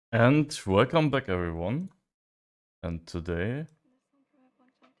And welcome back everyone. And today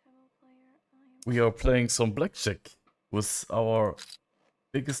we are playing some blackjack with our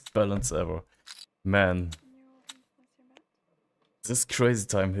biggest balance ever. Man, this crazy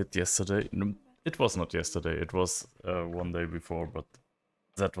time hit yesterday. No, it was not yesterday, it was one day before, but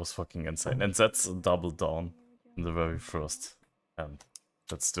that was fucking insane. And that's a double down in the very first hand.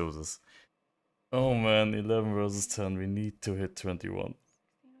 Let's do this. Oh man, 11 versus 10, we need to hit 21.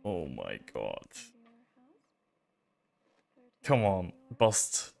 Oh my god. Come on,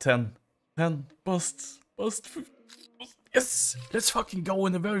 bust. 10. 10, bust. Bust. Yes! Let's fucking go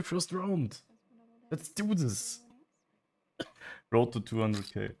in the very first round. Let's do this. Road to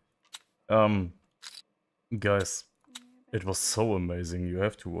 200k. Guys, it was so amazing. You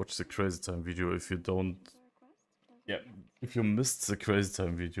have to watch the Crazy Time video if you don't... Yeah, if you missed the Crazy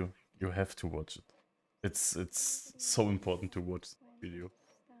Time video, you have to watch it. It's so important to watch the video.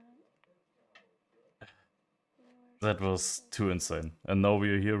 That was too insane. And now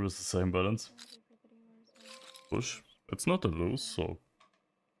we are here with the same balance. Push. It's not a lose, so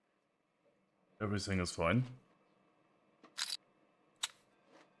everything is fine.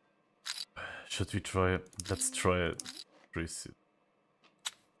 Should we try? Let's try it. Let's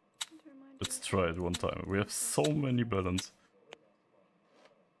try it one time. We have so many balance.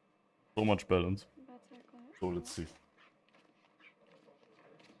 So much balance. So let's see.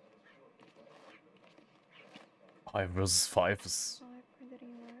 5 versus 5 is...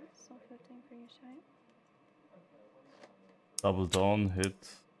 Double down,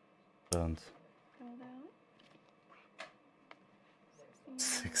 hit, and...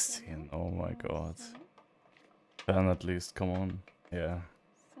 16, oh my god. 10 at least, come on. Yeah.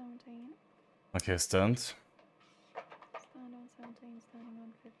 Okay, stand. Stand on 17, standing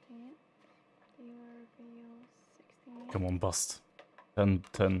on 15. Dealer reveal 16. Come on, bust. 10,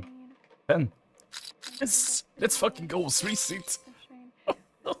 10. 10! Yes! Let's fucking go! 3 seats!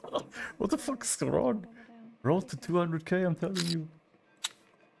 What the fuck is wrong? Roll to 200k, I'm telling you.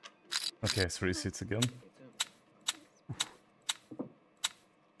 Okay, 3 seats again.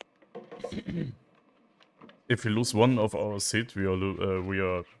 If we lose one of our seat, we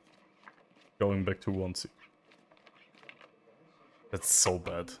are going back to 1 seat. That's so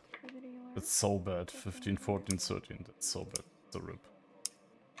bad. That's so bad. 15, 14, 13. That's so bad. It's a rip.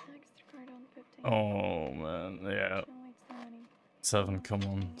 Oh man, yeah. 7, come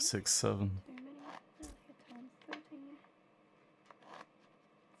on. 6, 7.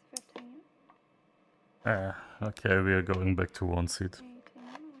 Okay, we are going back to 1 seat.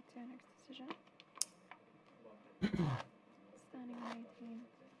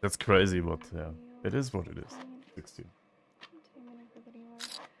 That's crazy, but yeah, it is what it is. 16.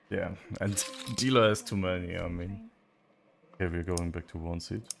 Yeah, and dealer has too many, I mean. Okay, we're going back to 1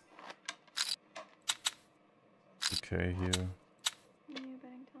 seat. Okay, here.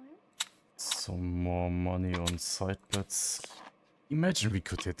 Some more money on side bets. Imagine we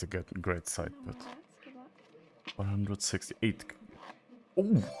could hit a great side bet. 168.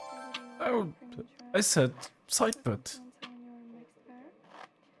 Oh! Oh! I said side bet.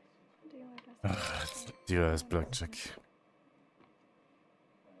 Dealer has blackjack.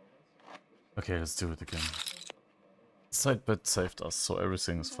 Okay, let's do it again. Side bet saved us, so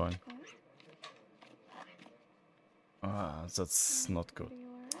everything is fine. Ah, that's not good.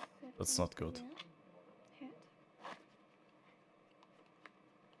 That's not good.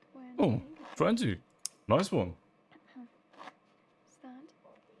 Oh, 20. Nice one.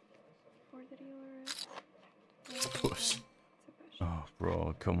 Push. Oh,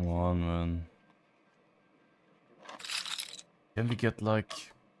 bro, come on, man. Can we get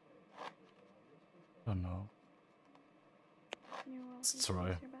like... I don't know. Let's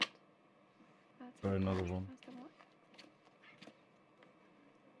try. Try another one.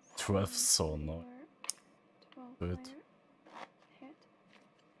 12, so no. Do it.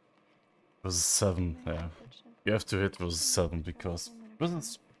 Was 7, yeah. You have to hit with 7 because... Was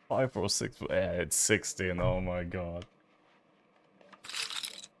it 5 or 6? Yeah, it's 16, oh my god.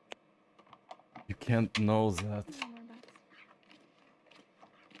 You can't know that.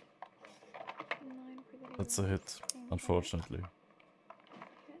 That's a hit, unfortunately.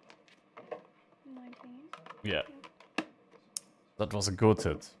 Yeah. That was a good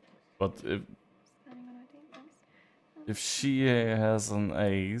hit. But if she has an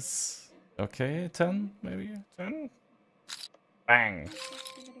ace... Okay, 10 maybe? 10? Bang!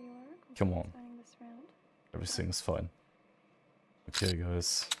 Come on. Everything's fine. Okay,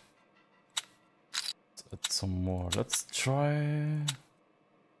 guys. Let's add some more. Let's try...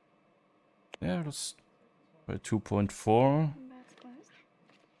 Yeah, let's try 2.4.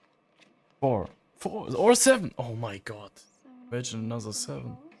 4 or 7. Oh my god. 7 Imagine another 7.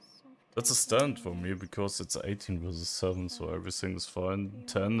 close, so That's a 10 stand for me minutes. because it's 18 versus 7, so everything is fine.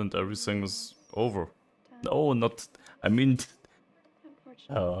 10 and everything is over. 10. No, not. I mean.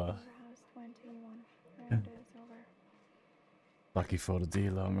 Unfortunately, whoever has 21. There it is, over. Lucky for the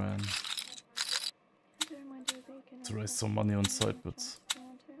dealer, man. As a reminder that you can To raise access some money on the side bets. if you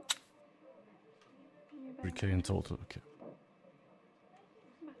want to. You bet 3k in total, okay.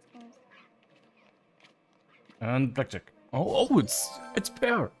 That's close. And blackjack. Oh, it's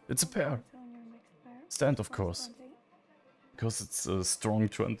pair. It's a pair. So on your mixed pair, Stand, of plus course. 20. Because it's a strong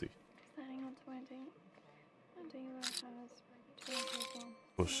 20. Standing on 20. And dealer has 20 as well.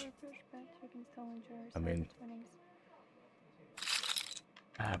 Push. So with push bet, you can still enjoy your I mean- side winnings.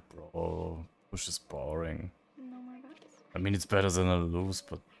 Bro. Push is boring. No more bets. I mean, it's better than a lose,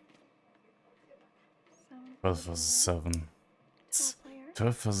 but 7 12 for versus dealer. 7. 12 player.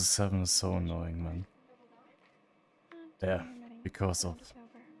 12 versus 7 is so annoying, man. And Yeah, time remaining. because of. And it's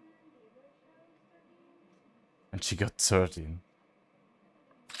over. And she got 13.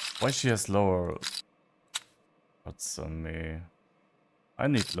 Why she has lower cards than me? I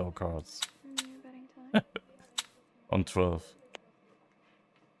need low cards. New betting time. On 12.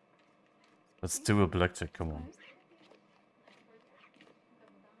 Let's do a blackjack, come on. Closed.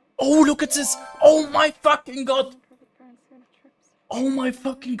 Oh, look at this! Oh my fucking god! Perfect parent suited trips. Oh my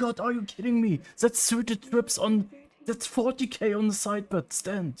fucking god, are you kidding me? That's suited trips on... 13. That's 40k on the side bet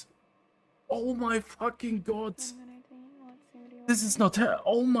stand. Oh my fucking god. Let's see what you This is not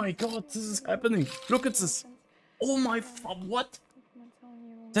oh my god, this is happening. Look at this. Oh my what?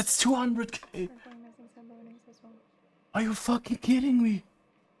 That's 200k. Are you fucking kidding me?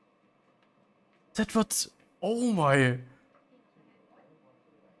 That was... Oh my...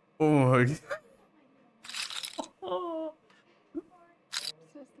 Oh my... So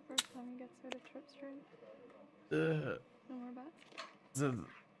it's the first time you get suited trip straight. No more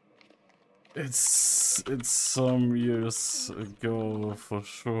bets. It's some years ago for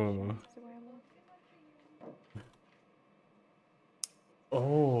sure. It's a ramble.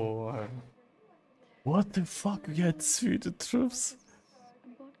 Oh, what the fuck? We had suited trips.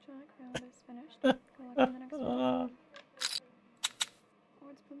 And Blackjack round is finished. Good luck on the next one.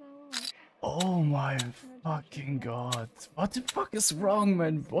 Or it's been that long. Oh my fucking god. What the fuck is wrong,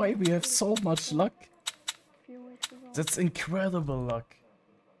 man? Why we have so much luck? A few weeks is all. That's incredible luck.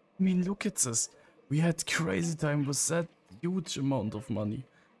 I mean, look at this. We had crazy time with that huge amount of money.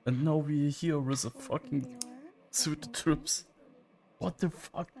 And now we're here with a fucking suited trips. What the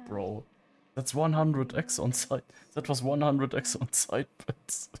fuck, bro? That's 100x on site. That was 100x on site,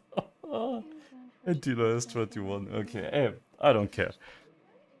 but... And dealer is 21. Okay, hey, I don't care.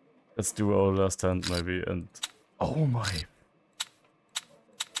 Let's do our last hand maybe and... Oh my...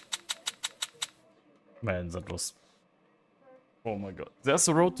 Man, that was... Oh my god. There's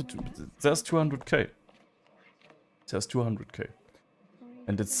a road to... There's 200k. There's 200k.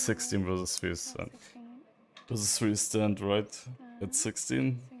 And it's 16 versus 3 stand. Versus 3 stand, right? It's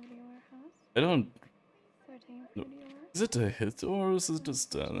 16. I don't... No. Is it a hit or is it a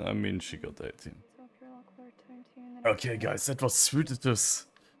stand? I mean, she got 18. Okay, guys, that was sweetest.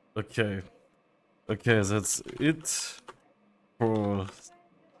 Okay. Okay, that's it for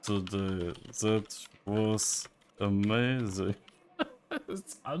today. That was amazing.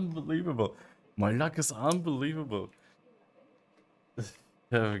 It's unbelievable. My luck is unbelievable.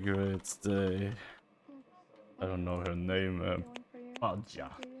 Have a great day. I don't know her name. Badja.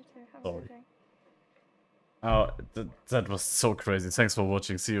 Sorry. Oh, that was so crazy. Thanks for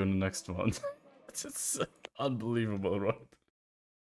watching. See you in the next one. It's unbelievable, right?